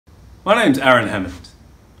My name's Hammond,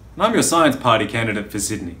 and I'm your Science Party candidate for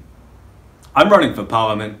Sydney. I'm running for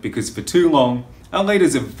Parliament because for too long, our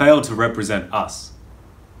leaders have failed to represent us.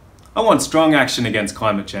 I want strong action against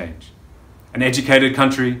climate change, an educated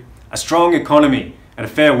country, a strong economy, and a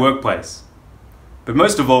fair workplace. But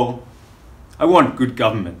most of all, I want good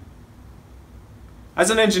government. As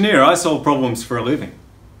an engineer, I solve problems for a living.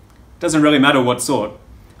 It doesn't really matter what sort.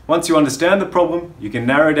 Once you understand the problem, you can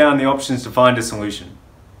narrow down the options to find a solution.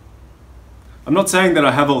 I'm not saying that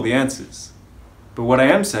I have all the answers, but what I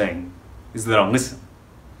am saying is that I'll listen.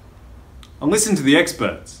 I'll listen to the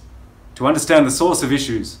experts to understand the source of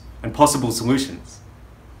issues and possible solutions.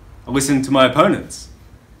 I'll listen to my opponents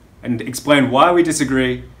and explain why we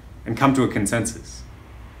disagree and come to a consensus.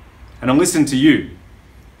 And I'll listen to you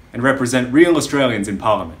and represent real Australians in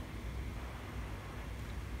Parliament.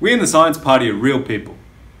 We in the Science Party are real people,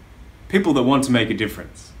 people that want to make a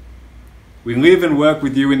difference. We live and work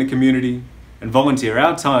with you in the community and volunteer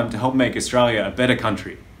our time to help make Australia a better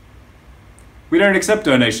country. We don't accept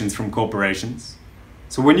donations from corporations,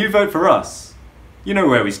 so when you vote for us, you know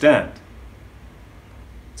where we stand.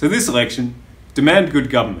 So this election, demand good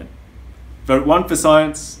government, vote one for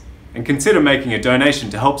science, and consider making a donation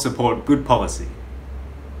to help support good policy.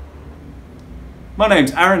 My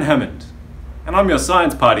name's Hammond, and I'm your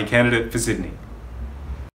Science Party candidate for Sydney.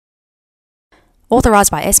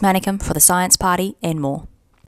 Authorised by S. Manicum for the Science Party and more.